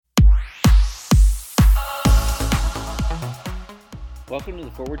Welcome to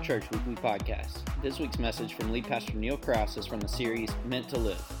the Forward Church Weekly Podcast. This week's message from lead Pastor Neil Crouse is from the series Meant to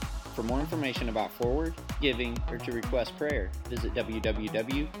Live. For more information about Forward, giving, or to request prayer, visit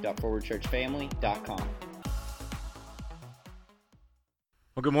www.forwardchurchfamily.com.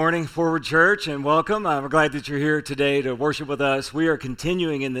 Well, good morning, Forward Church, and welcome. We're glad that you're here today to worship with us. We are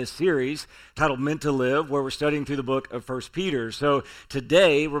continuing in this series titled Meant to Live, where we're studying through the book of 1 Peter. So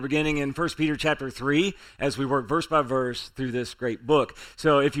today, we're beginning in 1 Peter chapter 3 as we work verse by verse through this great book.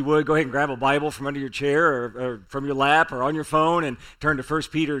 So if you would, go ahead and grab a Bible from under your chair or from your lap or on your phone and turn to 1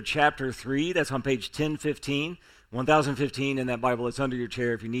 Peter chapter 3. That's on page 1015. 1015 in that Bible. It's under your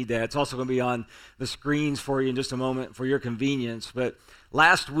chair if you need that. It's also going to be on the screens for you in just a moment for your convenience. But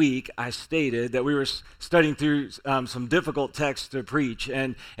last week, I stated that we were studying through some difficult texts to preach,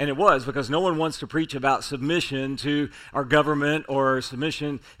 and it was because no one wants to preach about submission to our government or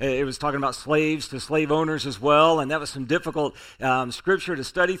submission. It was talking about slaves to slave owners as well, and that was some difficult scripture to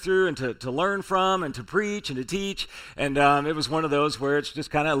study through and to learn from and to preach and to teach, and it was one of those where it's just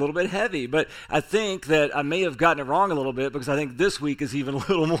kind of a little bit heavy. But I think that I may have gotten it wrong a little bit because I think this week is even a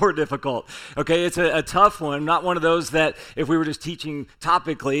little more difficult. Okay, it's a tough one, not one of those that if we were just teaching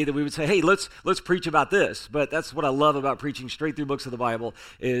topically that we would say, hey, let's preach about this. But that's what I love about preaching straight through books of the Bible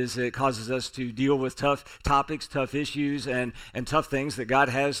is it causes us to deal with tough topics, tough issues, and tough things that God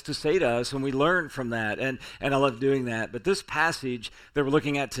has to say to us, and we learn from that, and I love doing that. But this passage that we're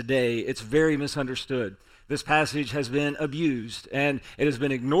looking at today, it's very misunderstood. This passage has been abused, and it has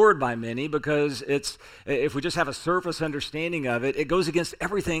been ignored by many because if we just have a surface understanding of it, it goes against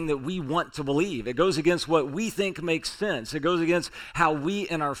everything that we want to believe. It goes against what we think makes sense. It goes against how we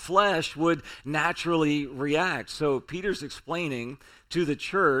in our flesh would naturally react. So Peter's explaining to the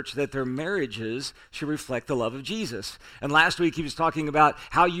church that their marriages should reflect the love of Jesus. And last week he was talking about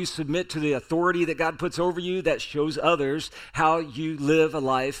how you submit to the authority that God puts over you that shows others how you live a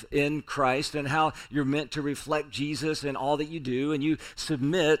life in Christ and how you're meant to reflect Jesus in all that you do, and you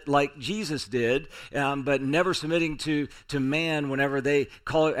submit like Jesus did, but never submitting to man whenever they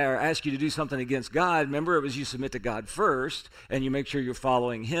call or ask you to do something against God. Remember, it was you submit to God first and you make sure you're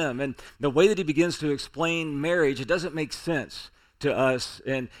following him. And the way that he begins to explain marriage, it doesn't make sense to us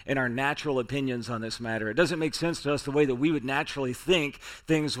in our natural opinions on this matter. It doesn't make sense to us the way that we would naturally think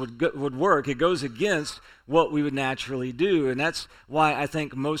things would work. It goes against what we would naturally do, and that's why I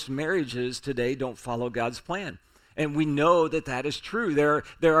think most marriages today don't follow God's plan. And we know that that is true.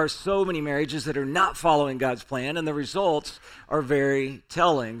 There are so many marriages that are not following God's plan, and the results are very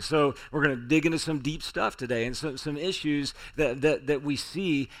telling. So we're going to dig into some deep stuff today and some issues that we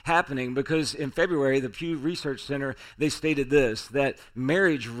see happening, because in February, the Pew Research Center, they stated this, that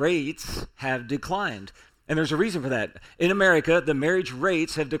marriage rates have declined. And there's a reason for that. In America, the marriage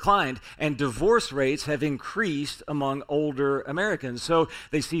rates have declined and divorce rates have increased among older Americans. So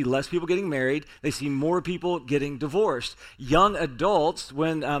they see less people getting married. They see more people getting divorced. Young adults,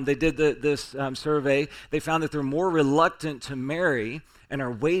 when they did this survey, they found that they're more reluctant to marry and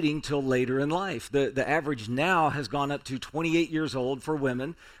are waiting till later in life. The average now has gone up to 28 years old for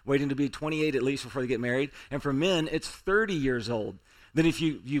women, waiting to be 28 at least before they get married. And for men, it's 30 years old. Then if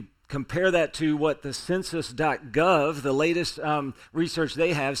you compare that to what the census.gov, the latest research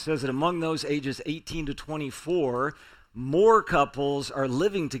they have, says that among those ages 18 to 24, more couples are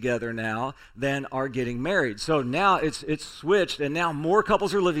living together now than are getting married. So now it's switched, and now more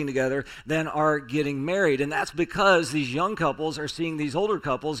couples are living together than are getting married. And that's because these young couples are seeing these older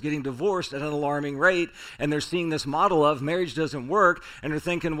couples getting divorced at an alarming rate, and they're seeing this model of marriage doesn't work, and they're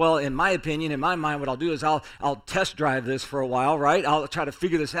thinking, well, in my opinion, in my mind, what I'll do is I'll test drive this for a while, right? I'll try to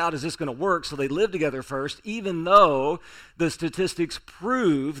figure this out. Is this going to work? So they live together first, even though the statistics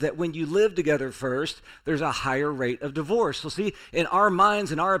prove that when you live together first, there's a higher rate of divorce. So see, in our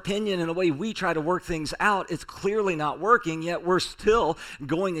minds, in our opinion, in the way we try to work things out, it's clearly not working, yet we're still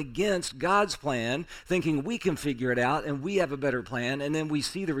going against God's plan, thinking we can figure it out and we have a better plan, and then we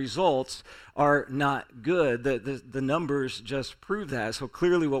see the results are not good. The numbers just prove that. So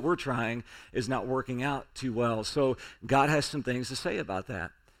clearly what we're trying is not working out too well. So God has some things to say about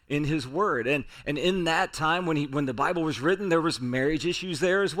that in his word. And in that time when the Bible was written, there was marriage issues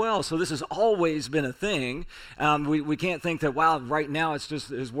there as well. So this has always been a thing. We can't think that, wow, right now it's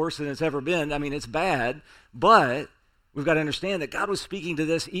just as worse than it's ever been. I mean, it's bad, but We've got to understand that God was speaking to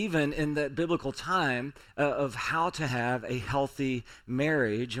this even in the biblical time of how to have a healthy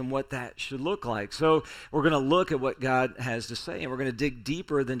marriage and what that should look like. So we're going to look at what God has to say, and we're going to dig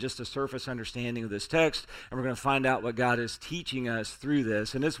deeper than just a surface understanding of this text, and we're going to find out what God is teaching us through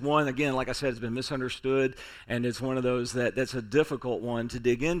this. And this one, again, like I said, has been misunderstood, and it's one of those that's a difficult one to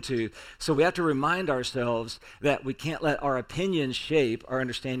dig into. So we have to remind ourselves that we can't let our opinions shape our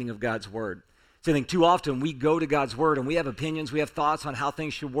understanding of God's word. So I think too often we go to God's word and we have opinions, we have thoughts on how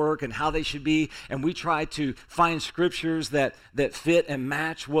things should work and how they should be, and we try to find scriptures that fit and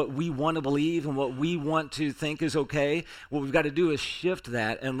match what we want to believe and what we want to think is okay. What we've got to do is shift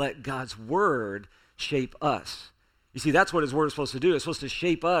that and let God's word shape us. You see, that's what his word is supposed to do. It's supposed to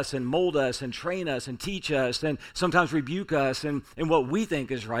shape us and mold us and train us and teach us and sometimes rebuke us in what we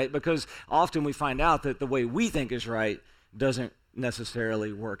think is right, because often we find out that the way we think is right doesn't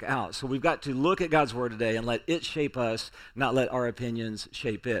necessarily work out. So we've got to look at God's word today and let it shape us, not let our opinions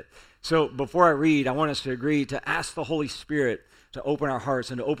shape it. So before I read, I want us to agree to ask the Holy Spirit to open our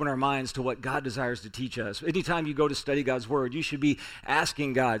hearts and to open our minds to what God desires to teach us. Anytime you go to study God's word, you should be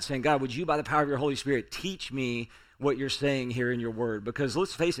asking God, saying, God, would you, by the power of your Holy Spirit, teach me what you're saying here in your word? Because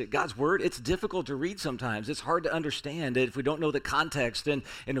let's face it, God's word, it's difficult to read sometimes. It's hard to understand it if we don't know the context and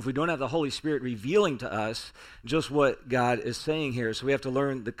if we don't have the Holy Spirit revealing to us just what God is saying here. So we have to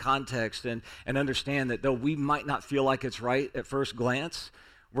learn the context and understand that though we might not feel like it's right at first glance,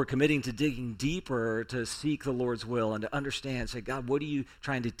 we're committing to digging deeper to seek the Lord's will and to understand, say, God, what are you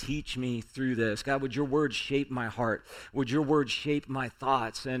trying to teach me through this? God, would your word shape my heart? Would your word shape my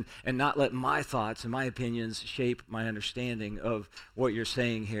thoughts and not let my thoughts and my opinions shape my understanding of what you're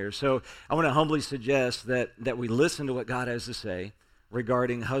saying here? So I want to humbly suggest that we listen to what God has to say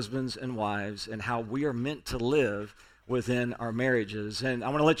regarding husbands and wives and how we are meant to live within our marriages. And I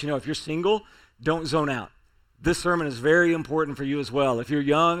want to let you know, if you're single, don't zone out. This sermon is very important for you as well. If you're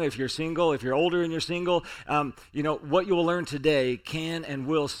young, if you're single, if you're older and you're single, what you will learn today can and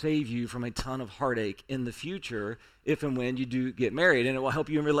will save you from a ton of heartache in the future if and when you do get married, and it will help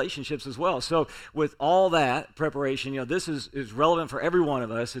you in relationships as well. So with all that preparation, this is relevant for every one of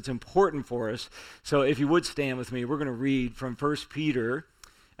us. It's important for us. So if you would stand with me, we're going to read from 1 Peter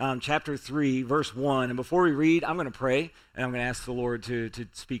chapter 3, verse 1. And before we read, I'm going to pray, and I'm going to ask the Lord to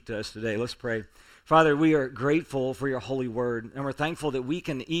speak to us today. Let's pray. Father, we are grateful for your holy word, and we're thankful that we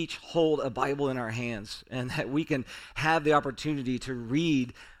can each hold a Bible in our hands and that we can have the opportunity to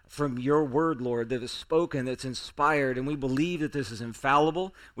read from your word, Lord, that is spoken, that's inspired, and we believe that this is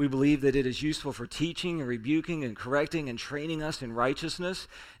infallible. We believe that it is useful for teaching and rebuking and correcting and training us in righteousness.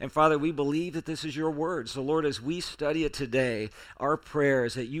 And Father, we believe that this is your word. So Lord, as we study it today, our prayer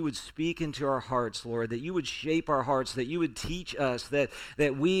is that you would speak into our hearts, Lord, that you would shape our hearts, that you would teach us, that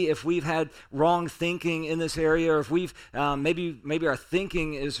we, if we've had wrong thinking in this area, or if we've, maybe our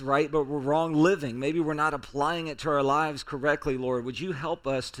thinking is right, but we're wrong living, maybe we're not applying it to our lives correctly, Lord, would you help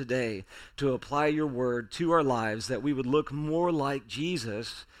us today to apply your word to our lives, that we would look more like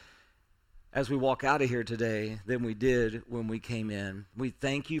Jesus as we walk out of here today than we did when we came in. We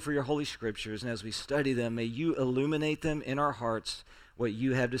thank you for your holy scriptures, and as we study them, may you illuminate them in our hearts, what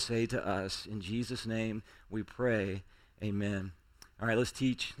you have to say to us. In Jesus' name we pray, amen. All right, let's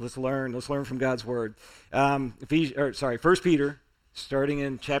teach, let's learn from God's word. 1 Peter, starting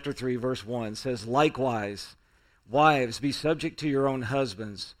in chapter 3, verse 1, says, likewise, wives, be subject to your own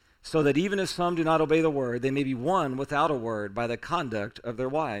husbands, so that even if some do not obey the word, they may be won without a word by the conduct of their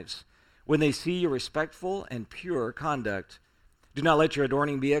wives, when they see your respectful and pure conduct. Do not let your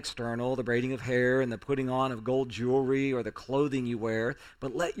adorning be external, the braiding of hair and the putting on of gold jewelry or the clothing you wear,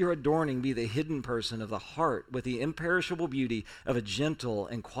 but let your adorning be the hidden person of the heart with the imperishable beauty of a gentle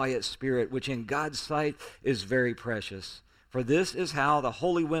and quiet spirit, which in God's sight is very precious. For this is how the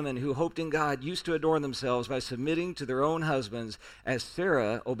holy women who hoped in God used to adorn themselves, by submitting to their own husbands, as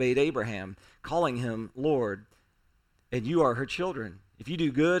Sarah obeyed Abraham, calling him Lord. And you are her children, if you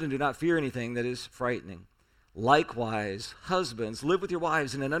do good and do not fear anything that is frightening. Likewise, husbands, live with your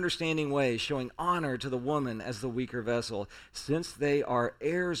wives in an understanding way, showing honor to the woman as the weaker vessel, since they are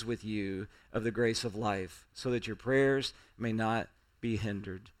heirs with you of the grace of life, so that your prayers may not be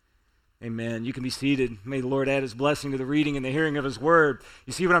hindered. Amen. You can be seated. May the Lord add his blessing to the reading and the hearing of his word.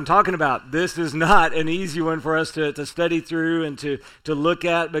 You see what I'm talking about? This is not an easy one for us to study through and to look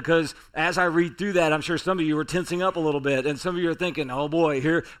at, because as I read through that, I'm sure some of you are tensing up a little bit, and some of you are thinking, oh boy,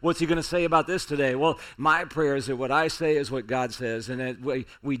 what's he going to say about this today? Well, my prayer is that what I say is what God says, and that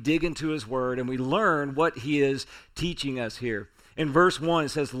we dig into his word and we learn what he is teaching us here. In verse 1, it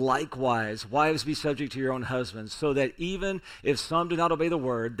says, likewise, wives be subject to your own husbands, so that even if some do not obey the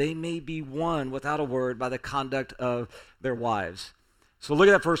word, they may be won without a word by the conduct of their wives. So look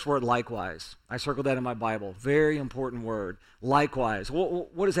at that first word, likewise. I circled that in my Bible. Very important word, likewise.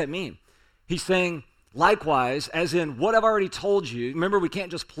 What does that mean? He's saying, likewise, as in what I've already told you. Remember, we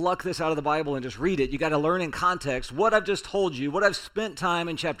can't just pluck this out of the Bible and just read it. You got to learn in context what I've just told you, what I've spent time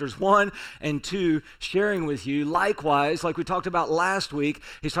in chapters 1 and 2 sharing with you. Likewise, like we talked about last week,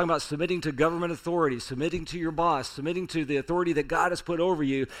 he's talking about submitting to government authority, submitting to your boss, submitting to the authority that God has put over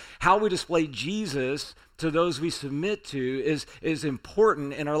you. How we display Jesus to those we submit to is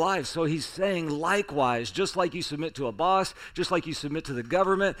important in our lives. So he's saying, likewise, just like you submit to a boss, just like you submit to the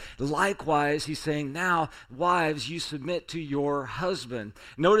government, likewise, he's saying, now, wives, you submit to your husband.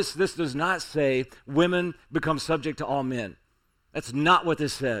 Notice this does not say women become subject to all men. That's not what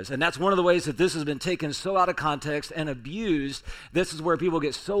this says. And that's one of the ways that this has been taken so out of context and abused. This is where people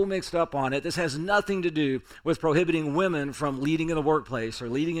get so mixed up on it. This has nothing to do with prohibiting women from leading in the workplace or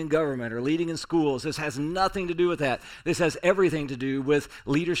leading in government or leading in schools. This has nothing to do with that. This has everything to do with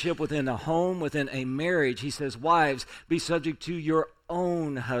leadership within a home, within a marriage. He says, wives, be subject to your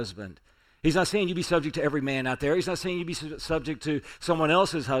own husband. He's not saying you be subject to every man out there. He's not saying you be subject to someone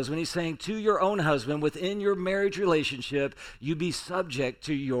else's husband. He's saying to your own husband, within your marriage relationship, you be subject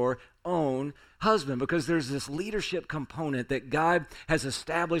to your own husband, because there's this leadership component that God has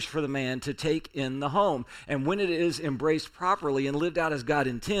established for the man to take in the home. And when it is embraced properly and lived out as God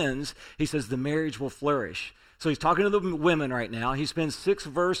intends, he says the marriage will flourish. So he's talking to the women right now. He spends 6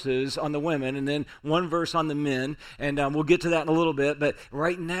 verses on the women and then 1 verse on the men, and we'll get to that in a little bit. But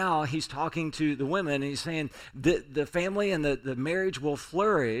right now he's talking to the women, and he's saying that the family and the marriage will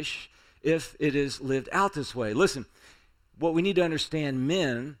flourish if it is lived out this way. Listen, what we need to understand,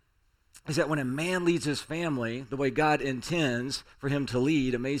 men, is that when a man leads his family the way God intends for him to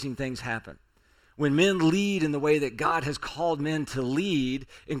lead, amazing things happen. When men lead in the way that God has called men to lead,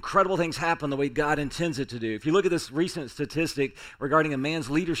 incredible things happen the way God intends it to do. If you look at this recent statistic regarding a man's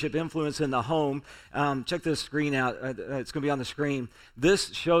leadership influence in the home, check this screen out. It's going to be on the screen.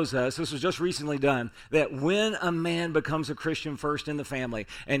 This shows us, this was just recently done, that when a man becomes a Christian first in the family,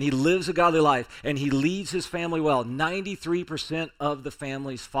 and he lives a godly life, and he leads his family well, 93% of the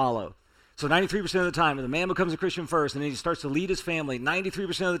families follow. So 93% of the time, when the man becomes a Christian first and then he starts to lead his family,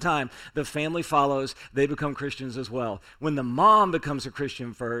 93% of the time, the family follows. They become Christians as well. When the mom becomes a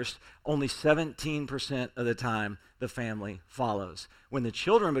Christian first, only 17% of the time, the family follows. When the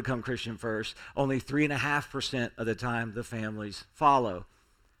children become Christian first, only 3.5% of the time, the families follow.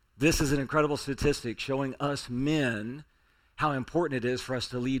 This is an incredible statistic showing us men how important it is for us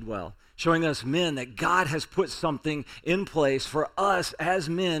to lead well. Showing us men that God has put something in place for us as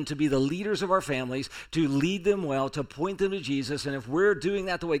men to be the leaders of our families, to lead them well, to point them to Jesus. And if we're doing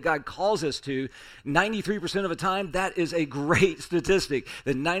that the way God calls us to, 93% of the time, that is a great statistic.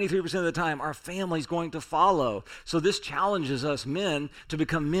 That 93% of the time, our family's going to follow. So this challenges us men to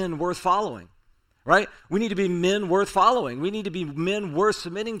become men worth following. Right? We need to be men worth following. We need to be men worth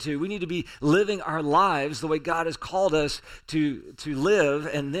submitting to. We need to be living our lives the way God has called us to live,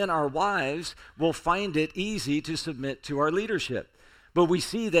 and then our wives will find it easy to submit to our leadership. But we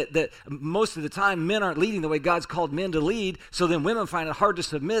see that most of the time men aren't leading the way God's called men to lead, so then women find it hard to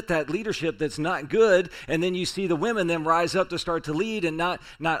submit that leadership that's not good, and then you see the women then rise up to start to lead and not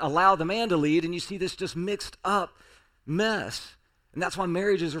allow the man to lead, and you see this just mixed up mess. And that's why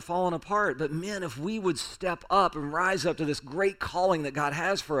marriages are falling apart. But men, if we would step up and rise up to this great calling that God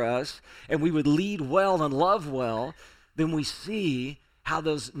has for us, and we would lead well and love well, then we see how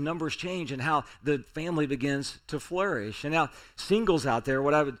those numbers change and how the family begins to flourish. And now, singles out there,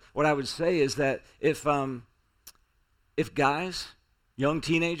 what I would say is that if guys, young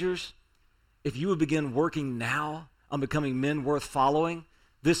teenagers, if you would begin working now on becoming men worth following,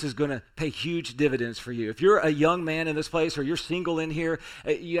 this is going to pay huge dividends for you. If you're a young man in this place or you're single in here,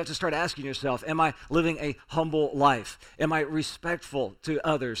 you have to start asking yourself, am I living a humble life? Am I respectful to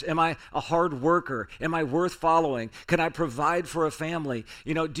others? Am I a hard worker? Am I worth following? Can I provide for a family?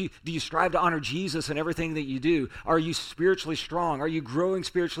 You know, do you strive to honor Jesus in everything that you do? Are you spiritually strong? Are you growing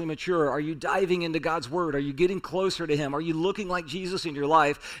spiritually mature? Are you diving into God's word? Are you getting closer to him? Are you looking like Jesus in your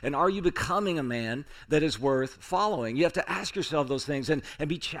life? And are you becoming a man that is worth following? You have to ask yourself those things and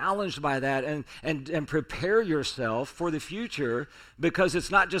be challenged by that and prepare yourself for the future, because it's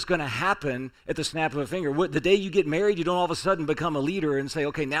not just going to happen at the snap of a finger. The day you get married, you don't all of a sudden become a leader and say,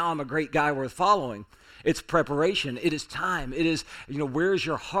 okay, now I'm a great guy worth following. It's preparation. It is time. It is, where's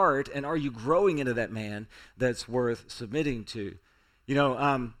your heart, and are you growing into that man that's worth submitting to?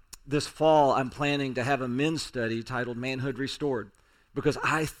 this fall, I'm planning to have a men's study titled Manhood Restored, because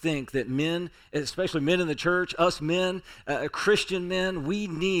I think that men, especially men in the church, us men, Christian men, we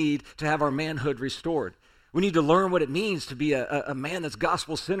need to have our manhood restored. We need to learn what it means to be a man that's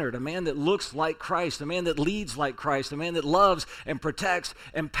gospel-centered, a man that looks like Christ, a man that leads like Christ, a man that loves and protects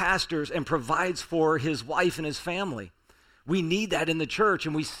and pastors and provides for his wife and his family. We need that in the church,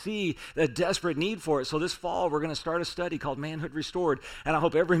 and we see a desperate need for it. So this fall, we're going to start a study called Manhood Restored, and I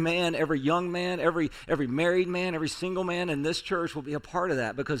hope every man, every young man, every married man, every single man in this church will be a part of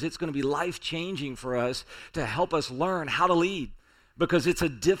that, because it's going to be life-changing for us to help us learn how to lead. Because it's a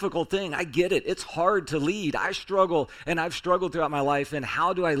difficult thing. I get it. It's hard to lead. I struggle, and I've struggled throughout my life. And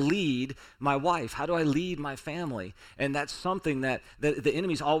how do I lead my wife? How do I lead my family? And that's something that the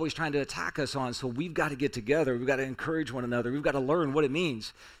enemy's always trying to attack us on. So we've got to get together. We've got to encourage one another. We've got to learn what it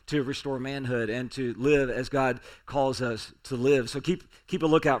means to restore manhood and to live as God calls us to live. So keep a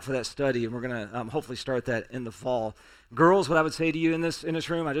lookout for that study, and we're going to hopefully start that in the fall. Girls, what I would say to you in this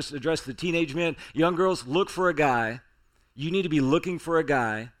room, I just addressed the teenage men. Young girls, look for a guy. You need to be looking for a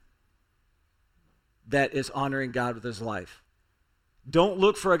guy that is honoring God with his life. Don't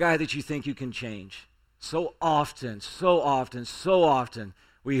look for a guy that you think you can change. So often,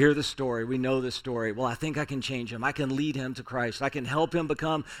 we hear the story, we know the story. Well, I think I can change him. I can lead him to Christ. I can help him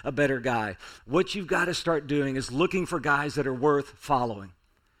become a better guy. What you've got to start doing is looking for guys that are worth following.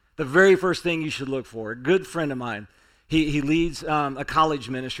 The very first thing you should look for. A good friend of mine, He leads a college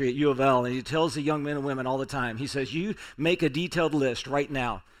ministry at U of L, and he tells the young men and women all the time, he says, you make a detailed list right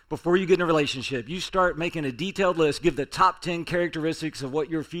now. Before you get in a relationship, you start making a detailed list, give the top 10 characteristics of what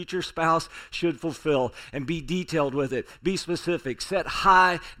your future spouse should fulfill, and be detailed with it. Be specific. Set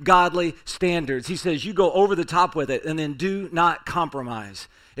high, godly standards. He says you go over the top with it, and then do not compromise.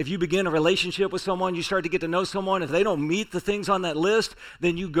 If you begin a relationship with someone, you start to get to know someone, if they don't meet the things on that list,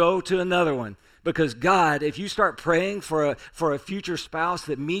 then you go to another one. Because God, if you start praying for a future spouse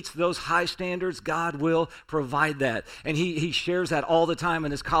that meets those high standards, God will provide that. And he shares that all the time in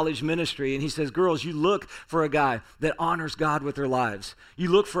his college ministry. And he says, girls, you look for a guy that honors God with their lives. You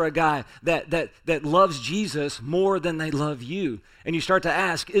look for a guy that loves Jesus more than they love you. And you start to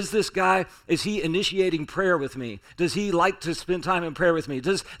ask, is he initiating prayer with me? Does he like to spend time in prayer with me?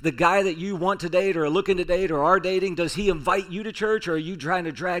 Does the guy that you want to date or are looking to date or are dating, does he invite you to church, or are you trying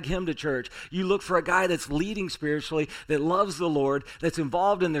to drag him to church? You look for a guy that's leading spiritually, that loves the Lord, that's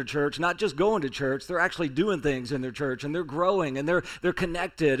involved in their church, not just going to church, they're actually doing things in their church, and they're growing, and they're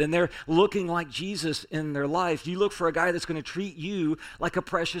connected, and they're looking like Jesus in their life. You look for a guy that's going to treat you like a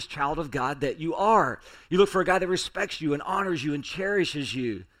precious child of God that you are. You look for a guy that respects you and honors you and cherishes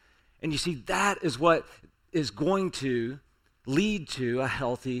you. And you see, that is what is going to lead to a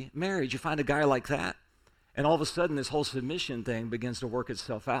healthy marriage. You find a guy like that, and all of a sudden this whole submission thing begins to work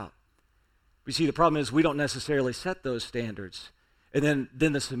itself out. You see, the problem is we don't necessarily set those standards. And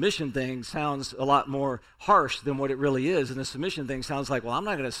then the submission thing sounds a lot more harsh than what it really is. And the submission thing sounds like, well, I'm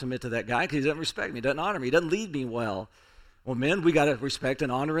not going to submit to that guy because he doesn't respect me, doesn't honor me, doesn't lead me well. Well, men, we got to respect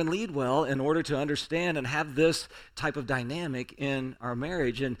and honor and lead well in order to understand and have this type of dynamic in our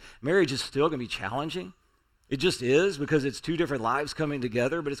marriage. And marriage is still going to be challenging. It just is, because it's two different lives coming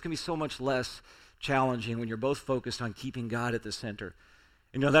together, but it's going to be so much less challenging when you're both focused on keeping God at the center.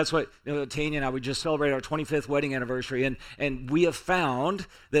 You know, that's what, Tanya and I, we just celebrated our 25th wedding anniversary, and we have found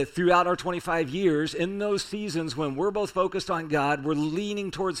that throughout our 25 years, in those seasons when we're both focused on God, we're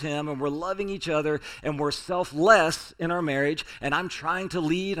leaning towards Him, and we're loving each other, and we're selfless in our marriage, and I'm trying to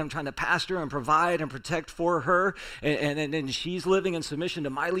lead, I'm trying to pastor and provide and protect for her, and she's living in submission to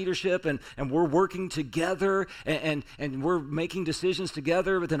my leadership, and we're working together, and we're making decisions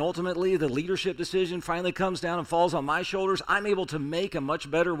together, but then ultimately the leadership decision finally comes down and falls on my shoulders. I'm able to make a much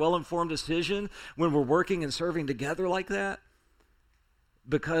better, well-informed decision when we're working and serving together like that,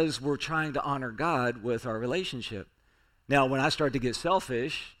 because we're trying to honor God with our relationship. Now, when I start to get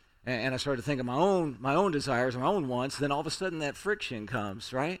selfish and I start to think of my own desires, my own wants, then all of a sudden that friction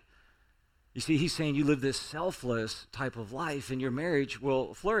comes, right? You see, he's saying you live this selfless type of life and your marriage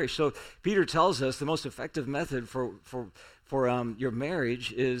will flourish. So Peter tells us the most effective method for your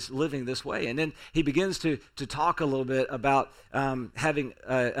marriage is living this way. And then he begins to talk a little bit about having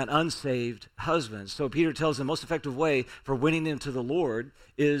an unsaved husband. So Peter tells the most effective way for winning them to the Lord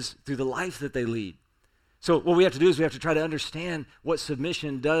is through the life that they lead. So what we have to do is we have to try to understand what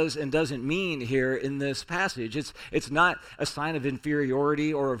submission does and doesn't mean here in this passage. It's not a sign of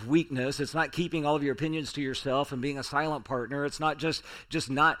inferiority or of weakness. It's not keeping all of your opinions to yourself and being a silent partner. It's not just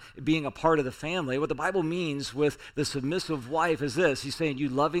not being a part of the family. What the Bible means with the submissive wife is this. He's saying you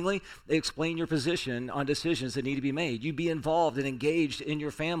lovingly explain your position on decisions that need to be made. You be involved and engaged in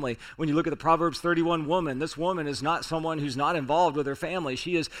your family. When you look at the Proverbs 31 woman, this woman is not someone who's not involved with her family.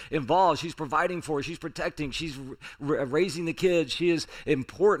 She is involved. She's providing for, she's protecting. She's raising the kids. She is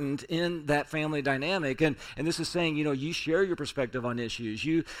important in that family dynamic. And this is saying, you share your perspective on issues.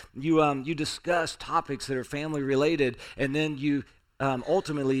 You discuss topics that are family related, and then you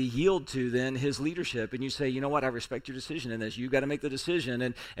ultimately yield to then his leadership. And you say, you know what, I respect your decision in this. You got to make the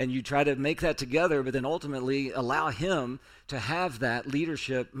decision. And you try to make that together, but then ultimately allow him to have that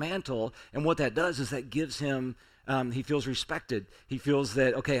leadership mantle. And what that does is that gives him he feels respected. He feels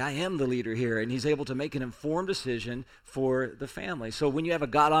that, okay, I am the leader here, and he's able to make an informed decision for the family. So when you have a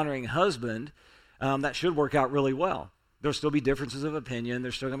God-honoring husband, that should work out really well. There'll still be differences of opinion.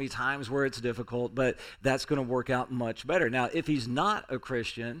 There's still going to be times where it's difficult, but that's going to work out much better. Now, if he's not a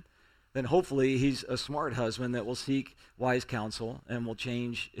Christian, then hopefully he's a smart husband that will seek wise counsel and will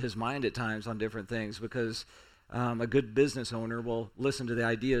change his mind at times on different things, because a good business owner will listen to the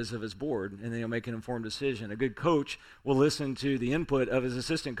ideas of his board, and then he'll make an informed decision. A good coach will listen to the input of his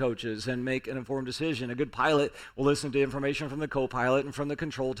assistant coaches and make an informed decision. A good pilot will listen to information from the co-pilot and from the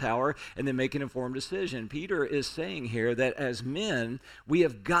control tower and then make an informed decision. Peter is saying here that as men, we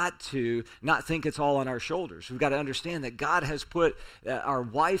have got to not think it's all on our shoulders. We've got to understand that God has put our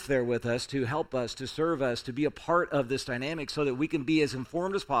wife there with us to help us, to serve us, to be a part of this dynamic so that we can be as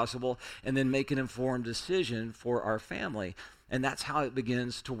informed as possible and then make an informed decision for our family. And that's how it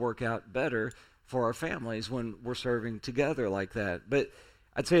begins to work out better for our families when we're serving together like that. But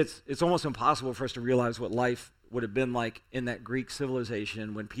I'd say it's almost impossible for us to realize what life would have been like in that Greek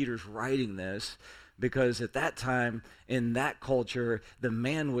civilization when Peter's writing this, because at that time, in that culture, the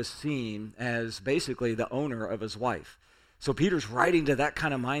man was seen as basically the owner of his wife. So Peter's writing to that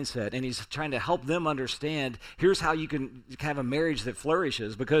kind of mindset, and he's trying to help them understand, here's how you can have a marriage that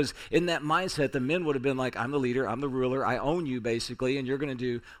flourishes, because in that mindset, the men would have been like, I'm the leader, I'm the ruler, I own you basically, and you're going to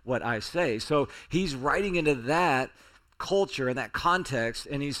do what I say. So he's writing into that culture and that context,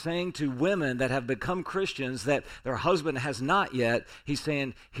 and he's saying to women that have become Christians that their husband has not yet, he's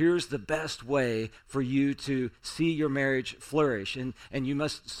saying, here's the best way for you to see your marriage flourish, and you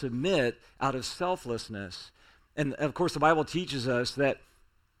must submit out of selflessness. And of course, the Bible teaches us that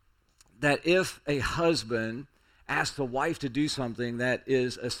if a husband asks the wife to do something that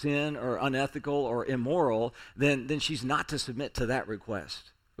is a sin or unethical or immoral, then she's not to submit to that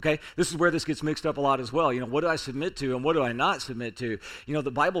request. Okay? This is where this gets mixed up a lot as well. What do I submit to and what do I not submit to?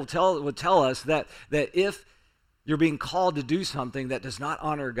 The Bible would tell us that if you're being called to do something that does not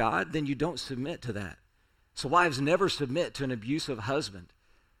honor God, then you don't submit to that. So wives, never submit to an abusive husband.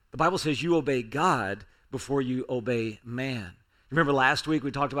 The Bible says you obey God before you obey man. Remember last week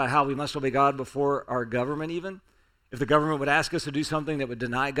we talked about how we must obey God before our government even? If the government would ask us to do something that would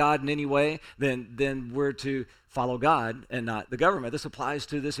deny God in any way, then we're to follow God and not the government. This applies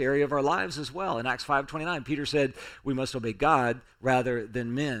to this area of our lives as well. In Acts 5:29, Peter said we must obey God rather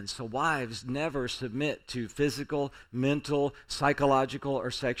than men. So wives, never submit to physical, mental, psychological,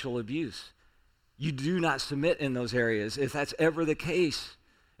 or sexual abuse. You do not submit in those areas. If that's ever the case,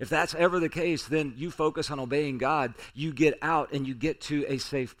 then you focus on obeying God. You get out and you get to a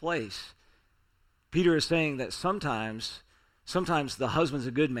safe place. Peter is saying that sometimes the husband's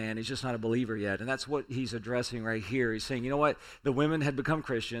a good man, he's just not a believer yet. And that's what he's addressing right here. He's saying, you know what? The women had become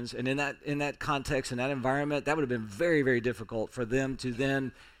Christians, and in that context, in that environment, that would have been very, very difficult for them to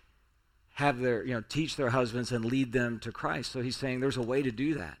then have teach their husbands and lead them to Christ. So he's saying there's a way to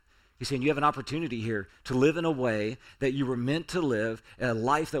do that. He's saying you have an opportunity here to live in a way that you were meant to live, a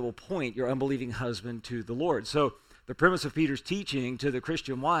life that will point your unbelieving husband to the Lord. So the premise of Peter's teaching to the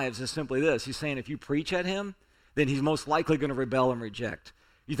Christian wives is simply this. He's saying if you preach at him, then he's most likely going to rebel and reject.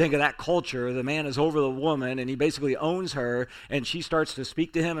 You think of that culture, the man is over the woman, and he basically owns her, and she starts to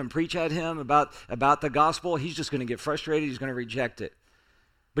speak to him and preach at him about the gospel. He's just going to get frustrated. He's going to reject it.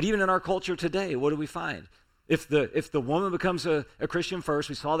 But even in our culture today, what do we find? If the woman becomes a Christian first,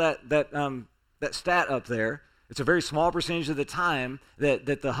 we saw that stat up there. It's a very small percentage of the time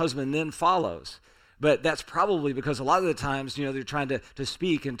that the husband then follows. But that's probably because a lot of the times, they're trying to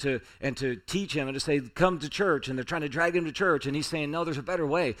speak and to teach him and to say, come to church, and they're trying to drag him to church. And he's saying, no, there's a better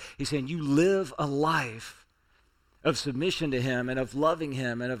way. He's saying, you live a life of submission to him and of loving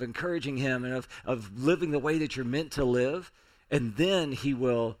him and of encouraging him and of living the way that you're meant to live. And then he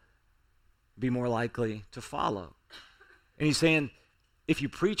will be more likely to follow. And he's saying, if you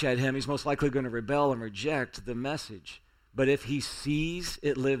preach at him, he's most likely going to rebel and reject the message. But if he sees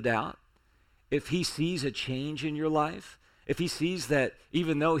it lived out, if he sees a change in your life, if he sees that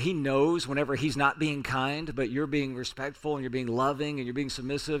even though he knows whenever he's not being kind, but you're being respectful and you're being loving and you're being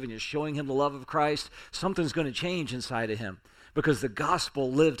submissive and you're showing him the love of Christ, something's going to change inside of him because the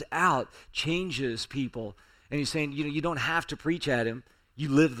gospel lived out changes people. And he's saying, you don't have to preach at him. You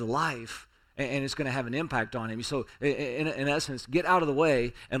live the life, and it's going to have an impact on him. So in essence, get out of the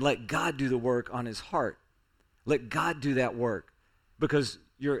way and let God do the work on his heart. Let God do that work, because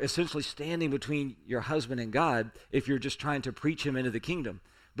you're essentially standing between your husband and God if you're just trying to preach him into the kingdom.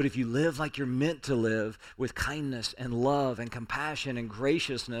 But if you live like you're meant to live, with kindness and love and compassion and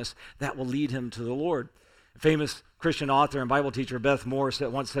graciousness, that will lead him to the Lord. Famous Christian author and Bible teacher Beth Moore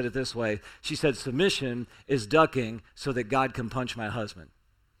once said it this way. She said, submission is ducking so that God can punch my husband.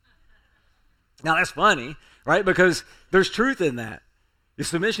 Now that's funny, right? Because there's truth in that. Your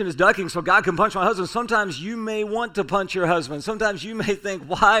submission is ducking so God can punch my husband. Sometimes you may want to punch your husband. Sometimes you may think,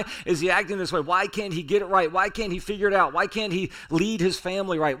 why is he acting this way? Why can't he get it right? Why can't he figure it out? Why can't he lead his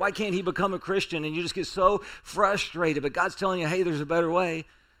family right? Why can't he become a Christian? And you just get so frustrated. But God's telling you, hey, there's a better way.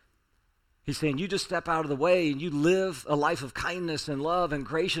 He's saying, you just step out of the way and you live a life of kindness and love and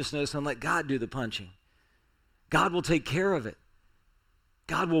graciousness and let God do the punching. God will take care of it.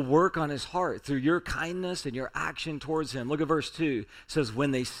 God will work on his heart through your kindness and your action towards him. Look at verse 2. It says,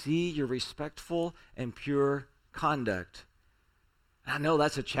 when they see your respectful and pure conduct. I know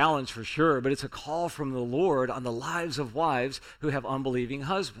that's a challenge for sure, but it's a call from the Lord on the lives of wives who have unbelieving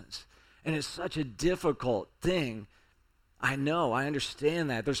husbands. And it's such a difficult thing. I know, I understand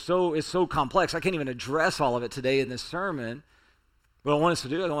that. It's so complex. I can't even address all of it today in this sermon. What I want us to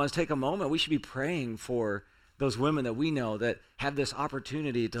do, I want us to take a moment. We should be praying for those women that we know that have this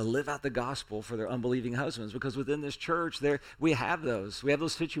opportunity to live out the gospel for their unbelieving husbands, because within this church, we have those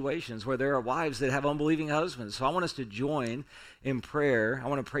situations where there are wives that have unbelieving husbands. So I want us to join in prayer. I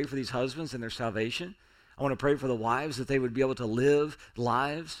want to pray for these husbands and their salvation. I want to pray for the wives that they would be able to live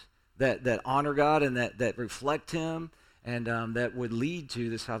lives that honor God and that reflect him, and that would lead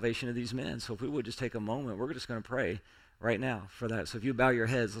to the salvation of these men. So if we would just take a moment, we're just going to pray right now for that. So if you bow your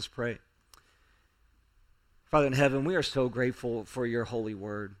heads, let's pray. Father in heaven, we are so grateful for your holy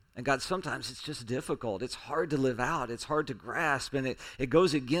word. And God, sometimes it's just difficult. It's hard to live out. It's hard to grasp. And it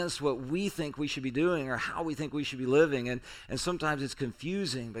goes against what we think we should be doing or how we think we should be living. And sometimes it's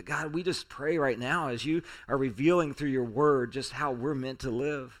confusing. But God, we just pray right now as you are revealing through your word just how we're meant to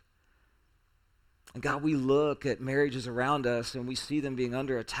live. And God, we look at marriages around us and we see them being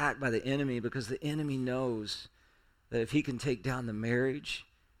under attack by the enemy, because the enemy knows that if he can take down the marriage,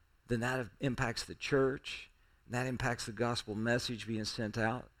 then that impacts the church. That impacts the gospel message being sent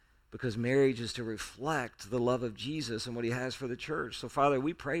out, because marriage is to reflect the love of Jesus and what he has for the church. So, Father,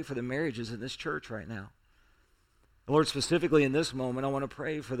 we pray for the marriages in this church right now. Lord, specifically in this moment, I want to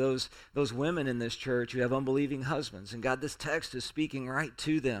pray for those women in this church who have unbelieving husbands. And God, this text is speaking right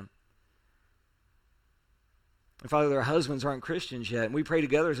to them. And Father, their husbands aren't Christians yet. And we pray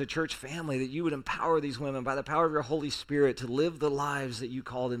together as a church family that you would empower these women by the power of your Holy Spirit to live the lives that you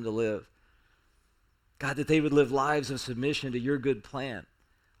call them to live. God, that they would live lives of submission to your good plan,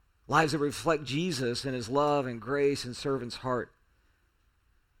 lives that reflect Jesus and his love and grace and servant's heart.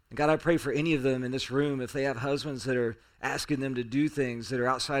 And God, I pray for any of them in this room, if they have husbands that are asking them to do things that are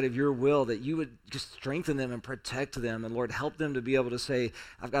outside of your will, that you would just strengthen them and protect them. And Lord, help them to be able to say,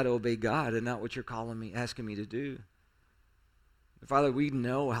 I've got to obey God and not what you're asking me to do. Father, we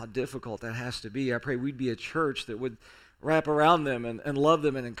know how difficult that has to be. I pray we'd be a church that would wrap around them and love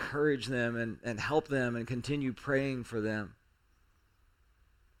them and encourage them and help them and continue praying for them.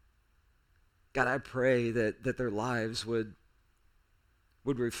 God, I pray that their lives would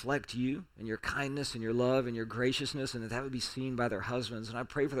reflect you and your kindness and your love and your graciousness, and that would be seen by their husbands. And I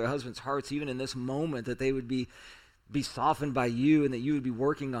pray for their husbands' hearts, even in this moment, that they would be softened by you, and that you would be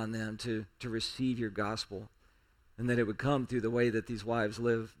working on them to receive your gospel, and that it would come through the way that these wives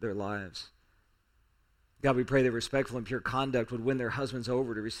live their lives. God, we pray that respectful and pure conduct would win their husbands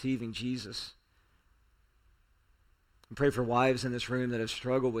over to receiving Jesus. We pray for wives in this room that have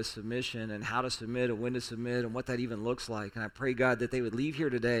struggled with submission and how to submit and when to submit and what that even looks like. And I pray, God, that they would leave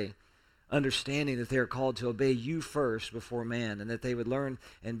here today understanding that they are called to obey you first before man, and that they would learn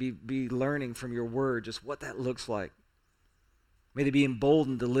and be learning from your word just what that looks like. May they be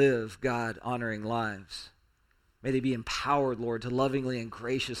emboldened to live God-honoring lives. May they be empowered, Lord, to lovingly and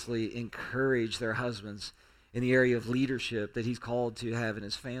graciously encourage their husbands in the area of leadership that he's called to have in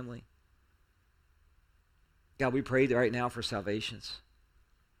his family. God, we pray right now for salvations.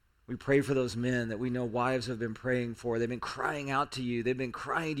 We pray for those men that we know wives have been praying for. They've been crying out to you. They've been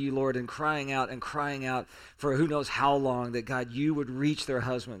crying to you, Lord, and crying out for who knows how long, that, God, you would reach their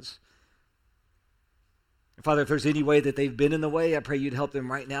husbands. And Father, if there's any way that they've been in the way, I pray you'd help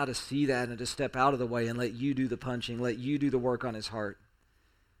them right now to see that and to step out of the way and let you do the punching, let you do the work on his heart.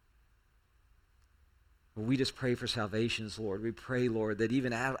 But we just pray for salvations, Lord. We pray, Lord, that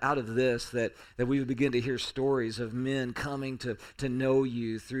even out of this, that we would begin to hear stories of men coming to know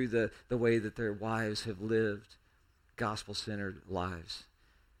you through the way that their wives have lived gospel-centered lives.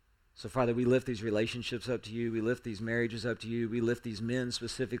 So, Father, we lift these relationships up to you. We lift these marriages up to you. We lift these men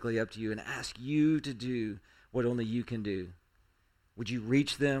specifically up to you and ask you to do what only you can do. Would you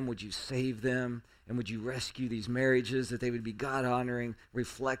reach them? Would you save them? And would you rescue these marriages, that they would be God-honoring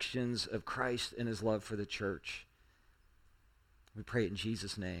reflections of Christ and his love for the church? We pray it in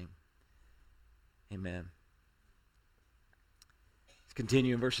Jesus' name. Amen. Let's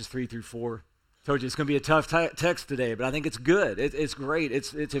continue in verses 3 through 4. Told you it's going to be a tough text today, but I think it's good. It's great.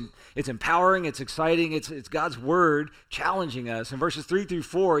 It's empowering. It's exciting. It's God's word challenging us. In verses 3 through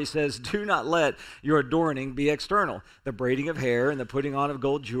 4, he says, "Do not let your adorning be external, the braiding of hair and the putting on of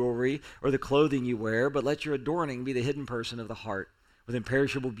gold jewelry or the clothing you wear, but let your adorning be the hidden person of the heart, with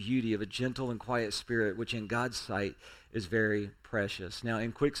imperishable beauty of a gentle and quiet spirit, which in God's sight is very precious." Now,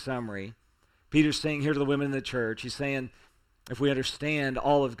 in quick summary, Peter's saying here to the women in the church, he's saying, if we understand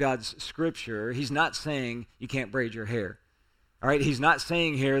all of God's scripture, he's not saying you can't braid your hair. All right, he's not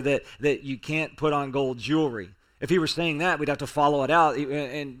saying here that you can't put on gold jewelry. If he were saying that, we'd have to follow it out.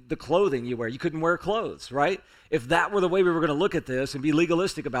 And the clothing you wear, you couldn't wear clothes, right? If that were the way we were going to look at this and be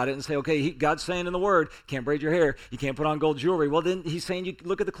legalistic about it and say, okay, God's saying in the word, can't braid your hair, you can't put on gold jewelry. Well, then he's saying you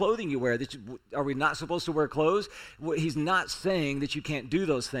look at the clothing you wear. Are we not supposed to wear clothes? Well, he's not saying that you can't do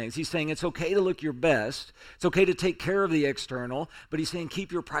those things. He's saying it's okay to look your best. It's okay to take care of the external, but he's saying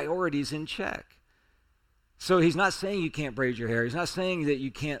keep your priorities in check. So he's not saying you can't braid your hair. He's not saying that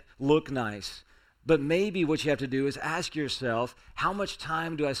you can't look nice. But maybe what you have to do is ask yourself, how much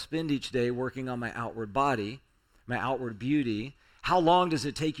time do I spend each day working on my outward body, my outward beauty? How long does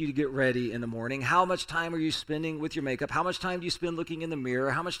it take you to get ready in the morning? How much time are you spending with your makeup? How much time do you spend looking in the mirror?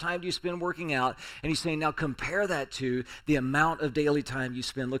 How much time do you spend working out? And he's saying, now compare that to the amount of daily time you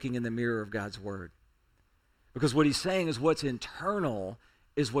spend looking in the mirror of God's word. Because what he's saying is what's internal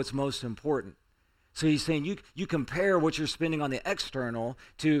is what's most important. So he's saying you compare what you're spending on the external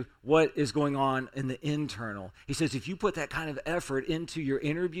to what is going on in the internal. He says if you put that kind of effort into your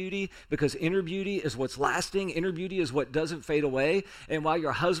inner beauty, because inner beauty is what's lasting, inner beauty is what doesn't fade away, and while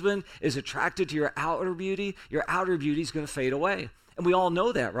your husband is attracted to your outer beauty is going to fade away. And we all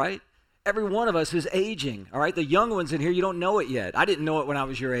know that, right? Every one of us is aging, all right? The young ones in here, you don't know it yet. I didn't know it when I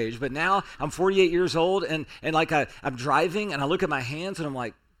was your age, but now I'm 48 years old, and like I'm driving, and I look at my hands, and I'm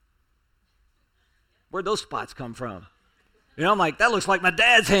like, where'd those spots come from? You know, I'm like, that looks like my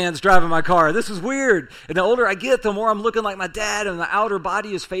dad's hands driving my car. This is weird. And the older I get, the more I'm looking like my dad, and the outer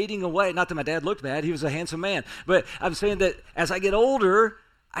body is fading away. Not that my dad looked bad. He was a handsome man. But I'm saying that as I get older,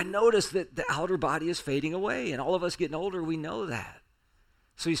 I notice that the outer body is fading away. And all of us getting older, we know that.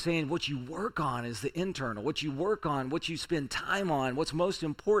 So he's saying what you work on is the internal. What you work on, what you spend time on, what's most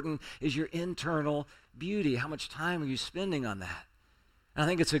important is your internal beauty. How much time are you spending on that? And I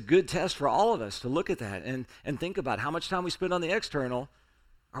think it's a good test for all of us to look at that and think about how much time we spend on the external.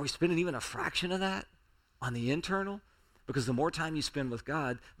 Are we spending even a fraction of that on the internal? Because the more time you spend with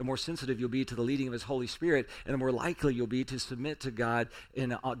God, the more sensitive you'll be to the leading of his Holy Spirit, and the more likely you'll be to submit to God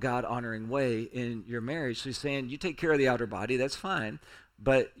in a God-honoring way in your marriage. So he's saying, you take care of the outer body, that's fine,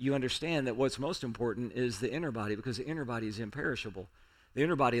 but you understand that what's most important is the inner body, because the inner body is imperishable. The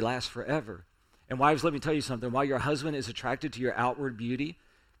inner body lasts forever. And wives, let me tell you something. While your husband is attracted to your outward beauty,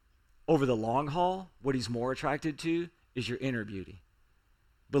 over the long haul, what he's more attracted to is your inner beauty.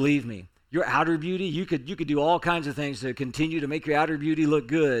 Believe me, your outer beauty, you could do all kinds of things to continue to make your outer beauty look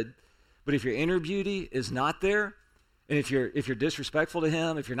good, but if your inner beauty is not there, and if you're disrespectful to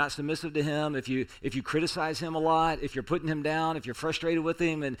him, if you're not submissive to him, if you criticize him a lot, if you're putting him down, if you're frustrated with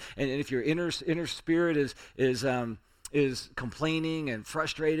him, and if your inner spirit is complaining and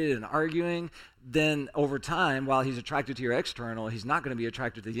frustrated and arguing, then over time, while he's attracted to your external, he's not going to be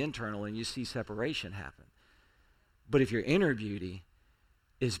attracted to the internal, and you see separation happen. But if your inner beauty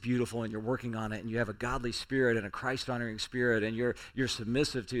is beautiful and you're working on it and you have a godly spirit and a Christ-honoring spirit and you're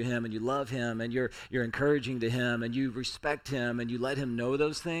submissive to him and you love him and you're encouraging to him and you respect him and you let him know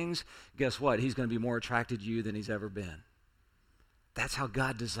those things, guess what? He's going to be more attracted to you than he's ever been. That's how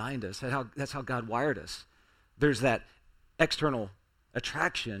God designed us. That's how God wired us. There's that external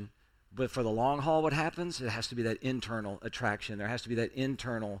attraction, But for the long haul, what happens? It has to be that internal attraction. There has to be that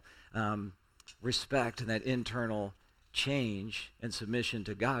internal respect and that internal change and submission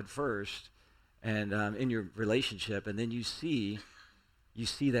to God first, and in your relationship, and then you see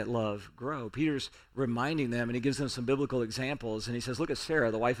that love grow. Peter's reminding them, and he gives them some biblical examples, and he says, look at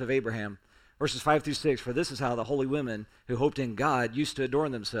Sarah, the wife of Abraham. Verses 5-6, for this is how the holy women who hoped in God used to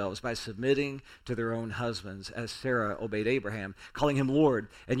adorn themselves, by submitting to their own husbands, as Sarah obeyed Abraham, calling him Lord.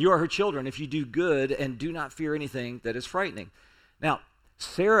 And you are her children if you do good and do not fear anything that is frightening. Now,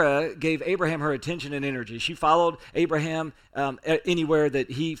 Sarah gave Abraham her attention and energy. She followed Abraham anywhere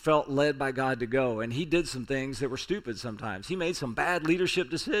that he felt led by God to go. And he did some things that were stupid sometimes. He made some bad leadership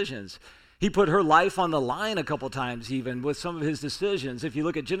decisions. He put her life on the line a couple times even with some of his decisions. If you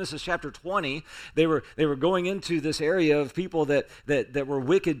look at Genesis chapter 20, they were going into this area of people that were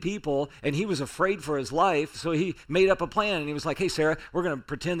wicked people, and he was afraid for his life, so he made up a plan, and he was like, hey, Sarah, we're going to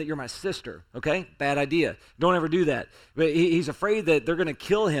pretend that you're my sister, okay? Bad idea. Don't ever do that. But he's afraid that they're going to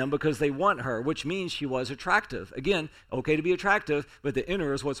kill him because they want her, which means she was attractive. Again, okay to be attractive, but the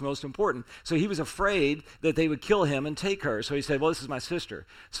inner is what's most important. So he was afraid that they would kill him and take her, so he said, well, this is my sister.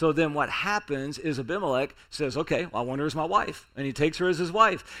 So then what happens is Abimelech says, okay, well, I want her as my wife. And he takes her as his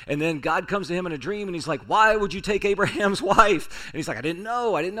wife. And then God comes to him in a dream, and he's like, why would you take Abraham's wife? And he's like, I didn't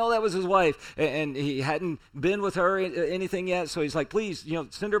know that was his wife. And he hadn't been with her anything yet. So he's like, please,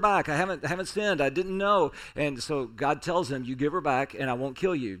 send her back. I haven't sinned. I didn't know. And so God tells him, you give her back and I won't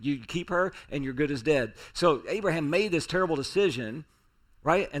kill you. You keep her and you're good as dead. So Abraham made this terrible decision,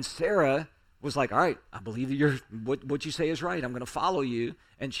 right? And Sarah was like, all right, I believe that what you say is right. I'm going to follow you.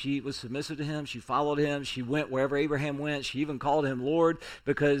 And she was submissive to him. She followed him. She went wherever Abraham went. She even called him Lord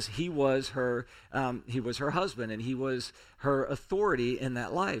because he was her husband, and he was her authority in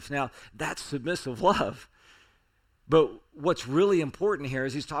that life. Now, that's submissive love. But what's really important here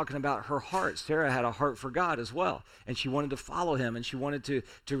is he's talking about her heart. Sarah had a heart for God as well, and she wanted to follow him, and she wanted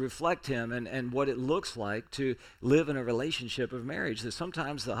to reflect him and what it looks like to live in a relationship of marriage, that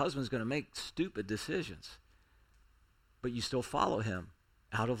sometimes the husband's going to make stupid decisions, but you still follow him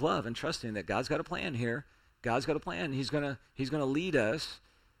out of love and trusting that God's got a plan here. God's got a plan. He's going to lead us.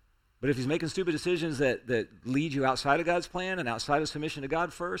 But if he's making stupid decisions that lead you outside of God's plan and outside of submission to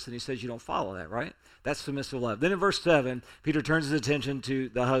God first, then he says you don't follow that, right? That's submissive love. Then in verse 7, Peter turns his attention to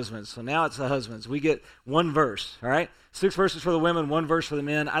the husbands. So now it's the husbands. We get one verse, all right? 6 verses for the women, 1 verse for the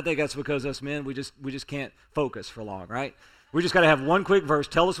men. I think that's because us men, we just can't focus for long, right? We just got to have one quick verse.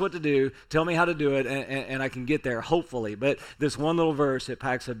 Tell us what to do. Tell me how to do it, and I can get there, hopefully. But this one little verse, it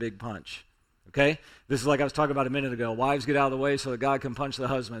packs a big punch. Okay? This is like I was talking about a minute ago. Wives, get out of the way so that God can punch the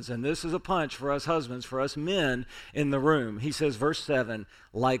husbands. And this is a punch for us husbands, for us men in the room. He says, verse 7,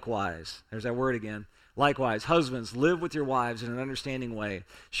 likewise. There's that word again. Likewise, husbands, live with your wives in an understanding way,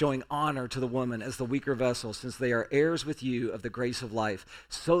 showing honor to the woman as the weaker vessel, since they are heirs with you of the grace of life,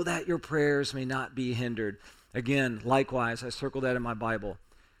 so that your prayers may not be hindered. Again, likewise, I circled that in my Bible.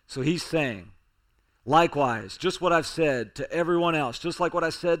 So he's saying, likewise, just what I've said to everyone else, just like what I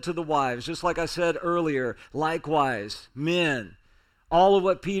said to the wives, just like I said earlier, likewise, men, all of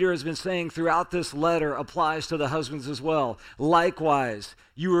what Peter has been saying throughout this letter applies to the husbands as well. Likewise,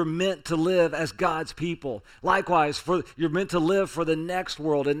 you are meant to live as God's people. Likewise, you're meant to live for the next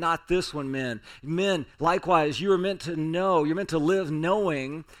world and not this one, men. Men, likewise, you are meant to know, you're meant to live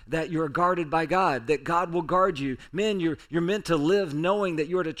knowing that you're guarded by God, that God will guard you. Men, you're meant to live knowing that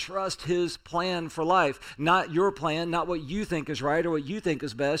you are to trust his plan for life, not your plan, not what you think is right or what you think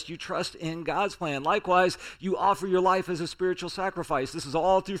is best. You trust in God's plan. Likewise, you offer your life as a spiritual sacrifice. This is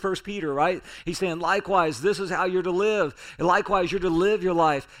all through 1 Peter, right? He's saying, likewise, this is how you're to live. And likewise, you're to live your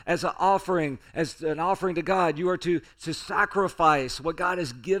life as an offering to God. You are to sacrifice what God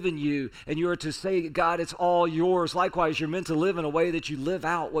has given you, and you are to say, God, it's all yours. Likewise, you're meant to live in a way that you live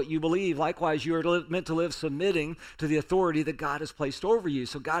out what you believe. Likewise, you are meant to live submitting to the authority that God has placed over you.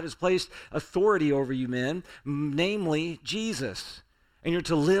 So God has placed authority over you, men, namely Jesus. And you're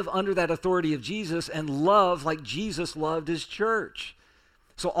to live under that authority of Jesus and love like Jesus loved his church.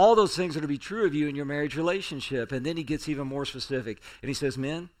 So all those things are to be true of you in your marriage relationship. And then he gets even more specific. And he says,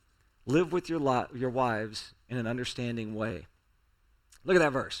 men, live with your wives in an understanding way. Look at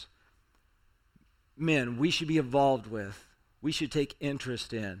that verse. Men, we should be involved with. We should take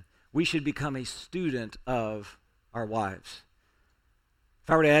interest in. We should become a student of our wives. If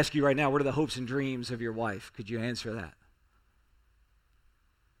I were to ask you right now, what are the hopes and dreams of your wife? Could you answer that?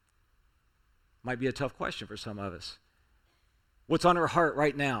 Might be a tough question for some of us. What's on her heart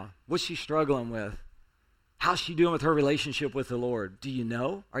right now? What's she struggling with? How's she doing with her relationship with the Lord? Do you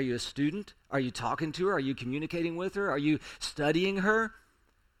know? Are you a student? Are you talking to her? Are you communicating with her? Are you studying her?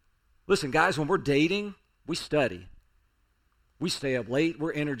 Listen, guys, when we're dating, we study. We stay up late,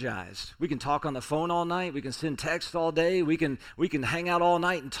 we're energized. We can talk on the phone all night, we can send texts all day, we can hang out all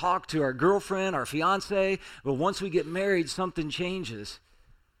night and talk to our girlfriend, our fiance, but once we get married, something changes.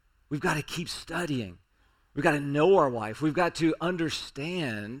 We've got to keep studying. We've got to know our wife. We've got to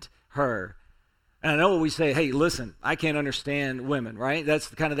understand her. And I know we say, hey, listen, I can't understand women, right? That's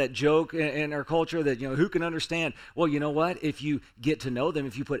kind of that joke in our culture that, who can understand? Well, you know what? If you get to know them,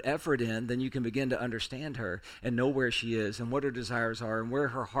 if you put effort in, then you can begin to understand her and know where she is and what her desires are and where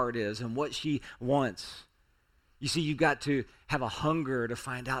her heart is and what she wants. You see, you've got to have a hunger to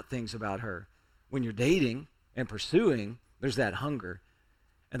find out things about her. When you're dating and pursuing, there's that hunger.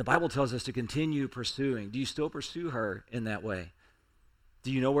 And the Bible tells us to continue pursuing. Do you still pursue her in that way?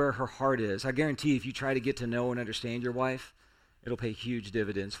 Do you know where her heart is? I guarantee if you try to get to know and understand your wife, it'll pay huge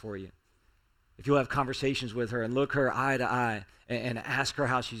dividends for you. If you'll have conversations with her and look her eye to eye and ask her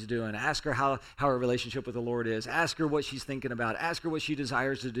how she's doing, ask her how her relationship with the Lord is, ask her what she's thinking about, ask her what she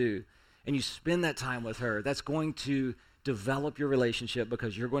desires to do, and you spend that time with her, that's going to develop your relationship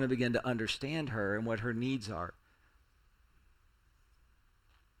because you're going to begin to understand her and what her needs are.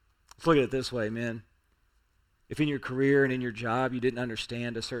 Let's look at it this way, men. If in your career and in your job you didn't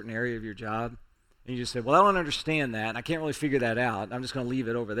understand a certain area of your job, and you just said, well, I don't understand that, and I can't really figure that out, I'm just going to leave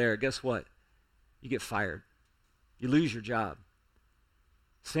it over there, guess what? You get fired. You lose your job.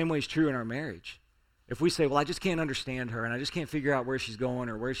 Same way is true in our marriage. If we say, well, I just can't understand her, and I just can't figure out where she's going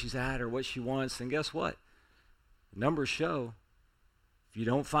or where she's at or what she wants, then guess what? The numbers show if you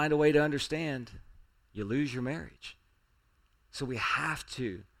don't find a way to understand, you lose your marriage. So we have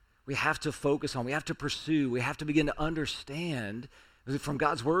to focus on, we have to pursue, we have to begin to understand, from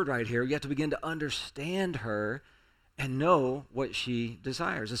God's word right here, you have to begin to understand her and know what she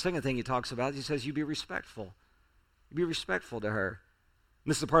desires. The second thing he talks about, he says, you be respectful. You be respectful to her. And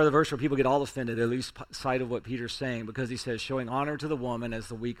this is the part of the verse where people get all offended, they lose sight of what Peter's saying, because he says, showing honor to the woman as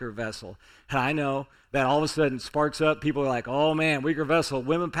the weaker vessel. And I know that all of a sudden sparks up, people are like, oh man, weaker vessel,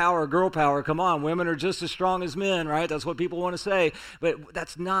 women power, girl power, come on, women are just as strong as men, right? That's what people want to say, but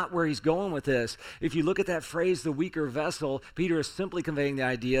that's not where he's going with this. If you look at that phrase, the weaker vessel, Peter is simply conveying the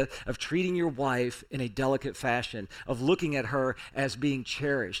idea of treating your wife in a delicate fashion, of looking at her as being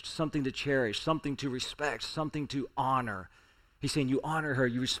cherished, something to cherish, something to respect, something to honor. He's saying you honor her,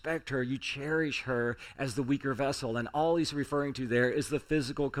 you respect her, you cherish her as the weaker vessel. And all he's referring to there is the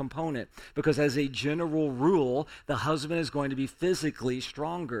physical component. Because as a general rule, the husband is going to be physically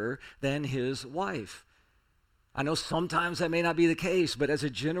stronger than his wife. I know sometimes that may not be the case, but as a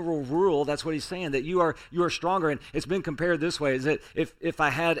general rule, that's what he's saying, that you are stronger. And it's been compared this way, is that if I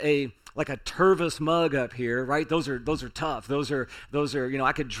had a Tervis mug up here, right? Those are tough. Those are,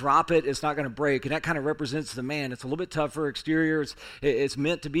 I could drop it, it's not going to break. And that kind of represents the man. It's a little bit tougher exterior. It's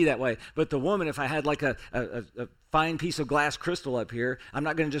meant to be that way. But the woman, if I had like a fine piece of glass crystal up here, I'm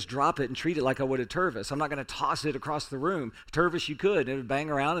not going to just drop it and treat it like I would a Tervis. I'm not going to toss it across the room. Tervis, you could. It would bang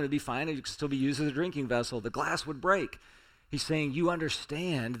around and it would be fine. It could still be used as a drinking vessel. The glass would break. He's saying you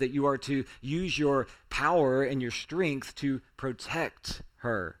understand that you are to use your power and your strength to protect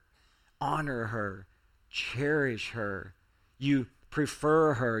her. Honor her, cherish her, you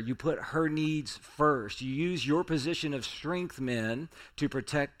prefer her, you put her needs first. You use your position of strength, men, to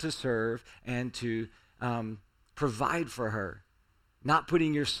protect, to serve, and to provide for her, not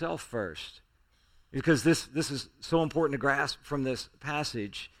putting yourself first. Because this is so important to grasp from this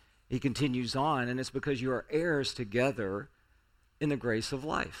passage. He continues on, and it's because you are heirs together in the grace of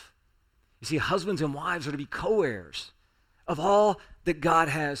life. You see, husbands and wives are to be co-heirs of all that God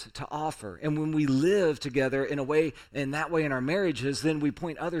has to offer. And when we live together in that way in our marriages, then we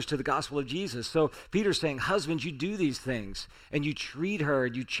point others to the gospel of Jesus. So Peter's saying, husbands, you do these things, and you treat her,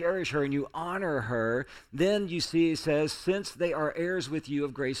 and you cherish her, and you honor her. Then you see, he says, since they are heirs with you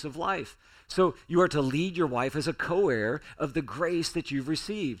of grace of life. So you are to lead your wife as a co-heir of the grace that you've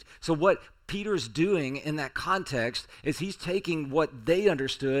received. So what Peter's doing in that context is he's taking what they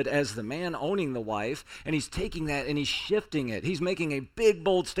understood as the man owning the wife, and he's taking that and he's shifting it. He's making a big,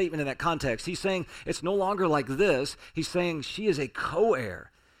 bold statement in that context. He's saying it's no longer like this. He's saying she is a co-heir.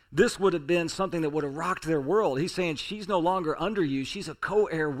 This would have been something that would have rocked their world. He's saying she's no longer under you. She's a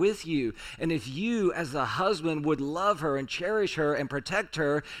co-heir with you. And if you, as the husband, would love her and cherish her and protect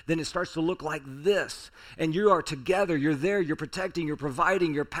her, then it starts to look like this. And you are together. You're there. You're protecting. You're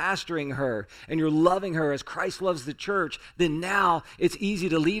providing. You're pastoring her. And you're loving her as Christ loves the church. Then now it's easy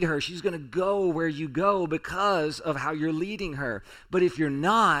to lead her. She's going to go where you go because of how you're leading her. But if you're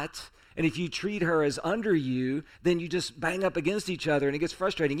not, And if you treat her as under you, then you just bang up against each other, and it gets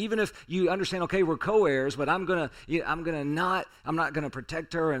frustrating. Even if you understand, okay, we're co-heirs, but I'm not gonna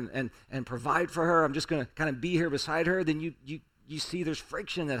protect her and provide for her. I'm just gonna kind of be here beside her. Then you see there's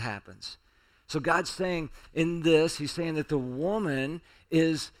friction that happens. So God's saying in this, he's saying that the woman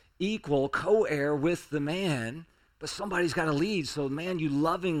is equal, co-heir with the man, but somebody's got to lead. So man, you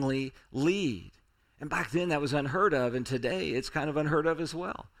lovingly lead. And back then that was unheard of, and today it's kind of unheard of as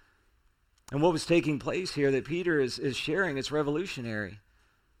well. And what was taking place here that Peter is sharing, it's revolutionary.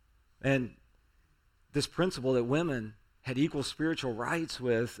 And this principle that women had equal spiritual rights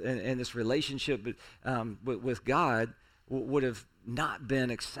with, and this relationship with God would have not been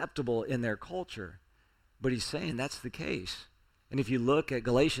acceptable in their culture. But he's saying that's the case. And if you look at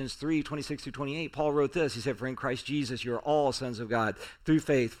Galatians 3:26-28, Paul wrote this. He said, "For in Christ Jesus you are all sons of God through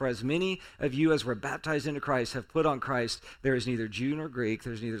faith. For as many of you as were baptized into Christ have put on Christ. There is neither Jew nor Greek.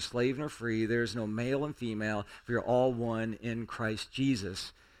 There is neither slave nor free. There is no male and female. For you're all one in Christ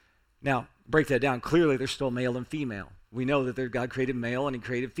Jesus." Now, break that down. Clearly, there's still male and female. We know that God created male and he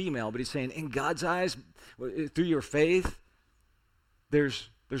created female. But he's saying in God's eyes, through your faith, there's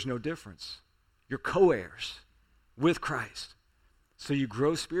no difference. You're co-heirs with Christ. So you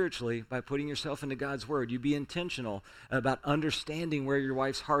grow spiritually by putting yourself into God's word. You be intentional about understanding where your